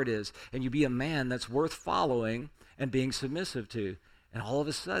wife's heart is, and you be a man that's worth following and being submissive to. And all of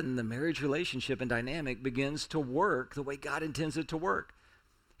a sudden, the marriage relationship and dynamic begins to work the way God intends it to work.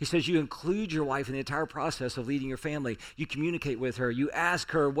 He says you include your wife in the entire process of leading your family. You communicate with her. You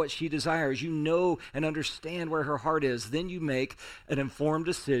ask her what she desires. You know and understand where her heart is. Then you make an informed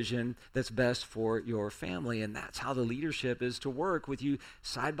decision that's best for your family. And that's how the leadership is to work with you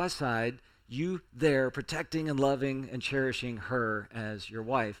side by side, you there protecting and loving and cherishing her as your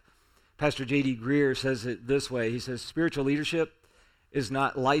wife. Pastor J.D. Greer says it this way. He says, spiritual leadership is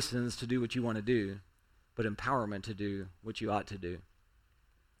not license to do what you want to do, but empowerment to do what you ought to do.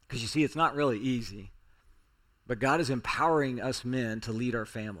 Because you see, it's not really easy. But God is empowering us men to lead our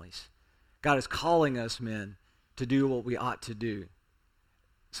families. God is calling us men to do what we ought to do.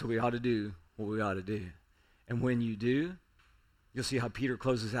 So we ought to do what we ought to do. And when you do, you'll see how Peter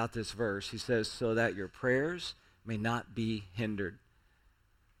closes out this verse. He says, so that your prayers may not be hindered.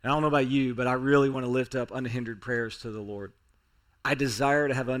 And I don't know about you, but I really want to lift up unhindered prayers to the Lord. I desire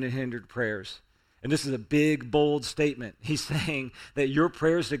to have unhindered prayers. And this is a big, bold statement. He's saying that your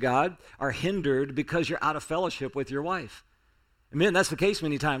prayers to God are hindered because you're out of fellowship with your wife. And men, that's the case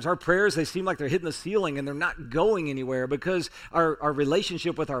many times. Our prayers, they seem like they're hitting the ceiling and they're not going anywhere because our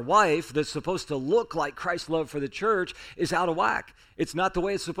relationship with our wife that's supposed to look like Christ's love for the church is out of whack. It's not the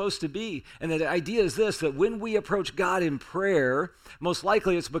way it's supposed to be. And the idea is this, that when we approach God in prayer, most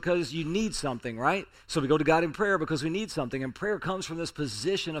likely it's because you need something, right? So we go to God in prayer because we need something. And prayer comes from this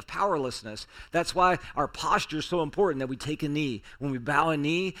position of powerlessness. That's why our posture is so important, that we take a knee. When we bow a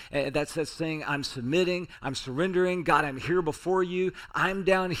knee, that's saying, I'm submitting, I'm surrendering. God, I'm here before you. I'm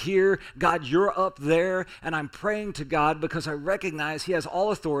down here. God, you're up there. And I'm praying to God because I recognize he has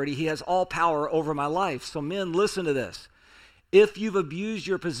all authority. He has all power over my life. So men, listen to this. If you've abused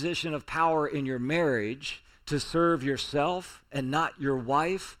your position of power in your marriage to serve yourself and not your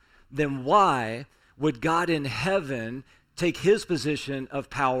wife, then why would God in heaven take his position of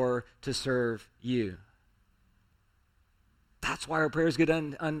power to serve you? That's why our prayers get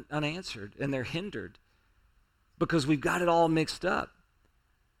unanswered and they're hindered, because we've got it all mixed up.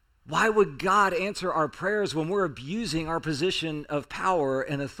 Why would God answer our prayers when we're abusing our position of power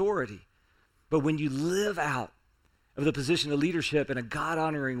and authority? But when you live out of the position of leadership in a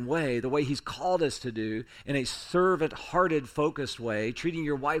God-honoring way, the way he's called us to do, in a servant-hearted, focused way, treating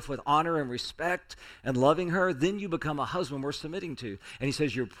your wife with honor and respect and loving her, then you become a husband worth submitting to. And he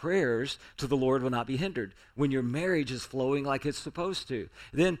says your prayers to the Lord will not be hindered when your marriage is flowing like it's supposed to.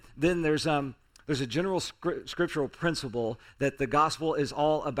 Then there's a general scriptural principle that the gospel is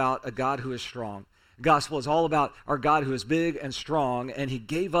all about a God who is strong. The gospel is all about our God who is big and strong, and he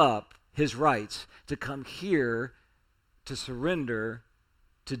gave up his rights to come here to surrender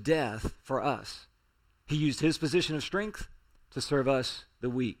to death for us. He used his position of strength to serve us, the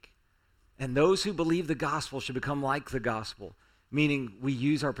weak. And those who believe the gospel should become like the gospel, meaning we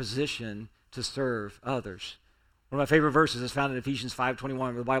use our position to serve others. One of my favorite verses is found in Ephesians 5:21,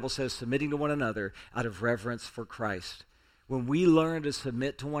 where the Bible says, submitting to one another out of reverence for Christ. When we learn to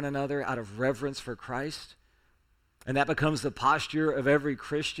submit to one another out of reverence for Christ, and that becomes the posture of every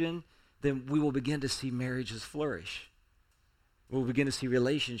Christian, then we will begin to see marriages flourish. We'll begin to see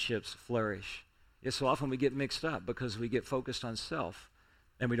relationships flourish. Yet so often we get mixed up because we get focused on self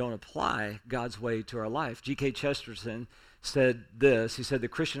and we don't apply God's way to our life. G.K. Chesterton said this. He said, the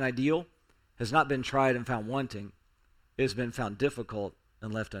Christian ideal has not been tried and found wanting. It has been found difficult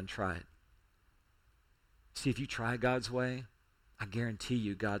and left untried. See, if you try God's way, I guarantee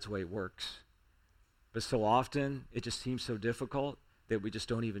you God's way works. But so often, it just seems so difficult that we just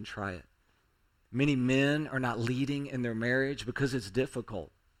don't even try it. Many men are not leading in their marriage because it's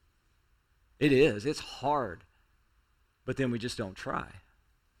difficult. It is. It's hard. But then we just don't try.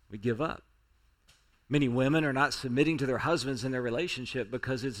 We give up. Many women are not submitting to their husbands in their relationship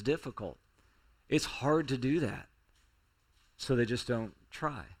because it's difficult. It's hard to do that. So they just don't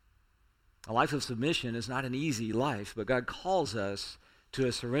try. A life of submission is not an easy life, but God calls us to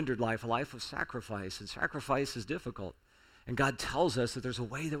a surrendered life, a life of sacrifice, and sacrifice is difficult. And God tells us that there's a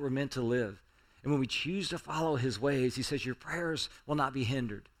way that we're meant to live. And when we choose to follow his ways, he says your prayers will not be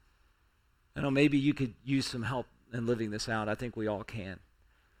hindered. I know maybe you could use some help in living this out. I think we all can.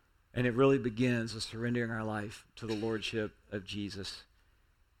 And it really begins with surrendering our life to the lordship of Jesus.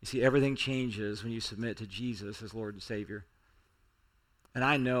 You see, everything changes when you submit to Jesus as Lord and Savior. And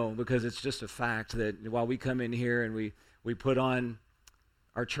I know, because it's just a fact, that while we come in here and we put on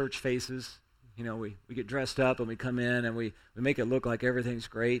our church faces, you know, we get dressed up and we come in and we make it look like everything's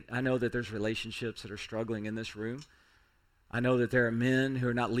great. I know that there's relationships that are struggling in this room. I know that there are men who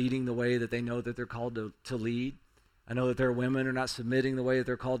are not leading the way that they know that they're called to lead. I know that there are women who are not submitting the way that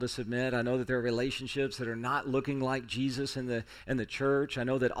they're called to submit. I know that there are relationships that are not looking like Jesus in the church. I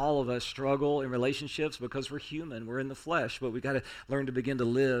know that all of us struggle in relationships because we're human. We're in the flesh, but we got to learn to begin to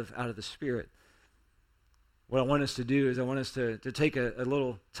live out of the Spirit. What I want us to do is I want us to take a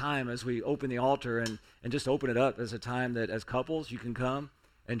little time as we open the altar and just open it up as a time that as couples you can come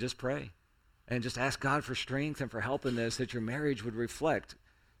and just pray and just ask God for strength and for help in this, that your marriage would reflect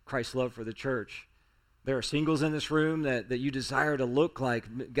Christ's love for the church. There are singles in this room that you desire to look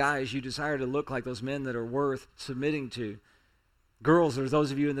like. Guys, you desire to look like those men that are worth submitting to. Girls, there's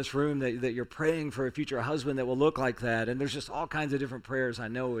those of you in this room that you're praying for a future husband that will look like that. And there's just all kinds of different prayers I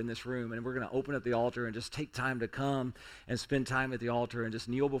know in this room. And we're going to open up the altar and just take time to come and spend time at the altar and just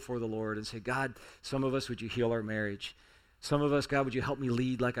kneel before the Lord and say, God, some of us, would you heal our marriage? Some of us, God, would you help me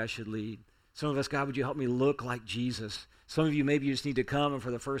lead like I should lead? Some of us, God, would you help me look like Jesus? Some of you, maybe you just need to come and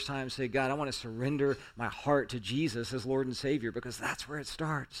for the first time say, God, I want to surrender my heart to Jesus as Lord and Savior, because that's where it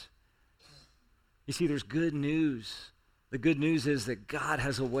starts. You see, there's good news. The good news is that God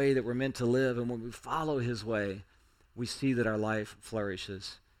has a way that we're meant to live, and when we follow his way, we see that our life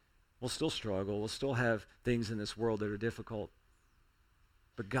flourishes. We'll still struggle. We'll still have things in this world that are difficult,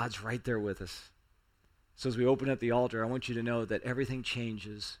 but God's right there with us. So as we open up the altar, I want you to know that everything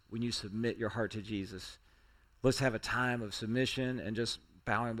changes when you submit your heart to Jesus. Let's have a time of submission and just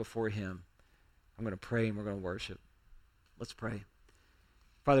bowing before him. I'm going to pray and we're going to worship. Let's pray.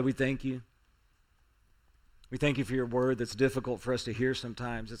 Father, we thank you. We thank you for your word that's difficult for us to hear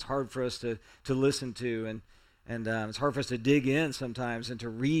sometimes. It's hard for us to listen to, and it's hard for us to dig in sometimes and to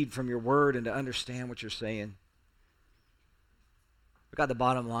read from your word and to understand what you're saying. But God, the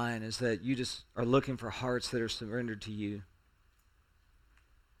bottom line is that you just are looking for hearts that are surrendered to you.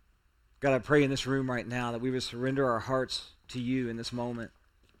 God, I pray in this room right now that we would surrender our hearts to you in this moment,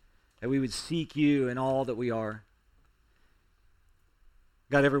 that we would seek you in all that we are.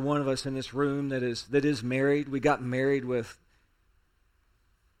 God, every one of us in this room that is married, we got married with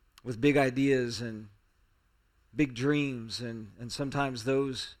big ideas and big dreams, and sometimes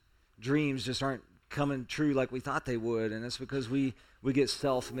those dreams just aren't coming true like we thought they would, and it's because we get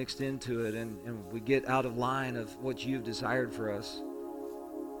self mixed into it, and we get out of line of what you've desired for us.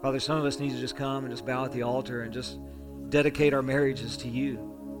 Father, some of us need to just come and just bow at the altar and just dedicate our marriages to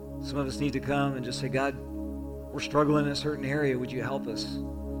you. Some of us need to come and just say, God, we're struggling in a certain area. Would you help us?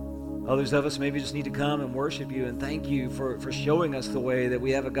 Others of us maybe just need to come and worship you and thank you for showing us the way that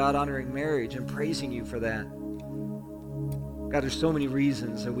we have a God-honoring marriage and praising you for that. God, there's so many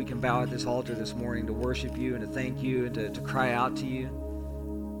reasons that we can bow at this altar this morning to worship you and to thank you and to cry out to you.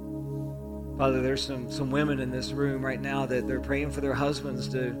 Father, there's some women in this room right now that they're praying for their husbands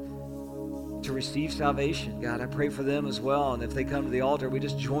to receive salvation. God, I pray for them as well. And if they come to the altar, we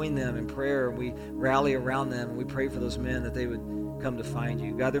just join them in prayer and we rally around them and we pray for those men that they would come to find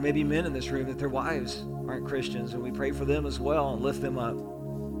you. God, there may be men in this room that their wives aren't Christians, and we pray for them as well and lift them up.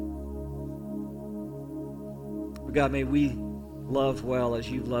 But God, may we love well as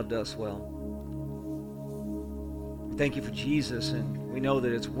you've loved us well. We thank you for Jesus, and we know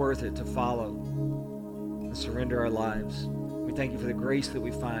that it's worth it to follow and surrender our lives. We thank you for the grace that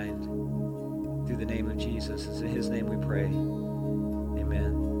we find through the name of Jesus. It's in his name we pray.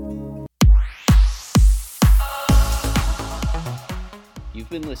 Amen. You've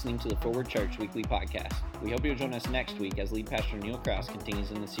been listening to the Forward Church Weekly Podcast. We hope you'll join us next week as lead pastor Neil Crouse continues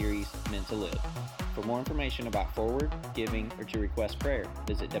in the series, Meant to Live. For more information about Forward, giving, or to request prayer,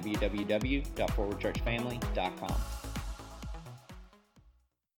 visit www.forwardchurchfamily.com.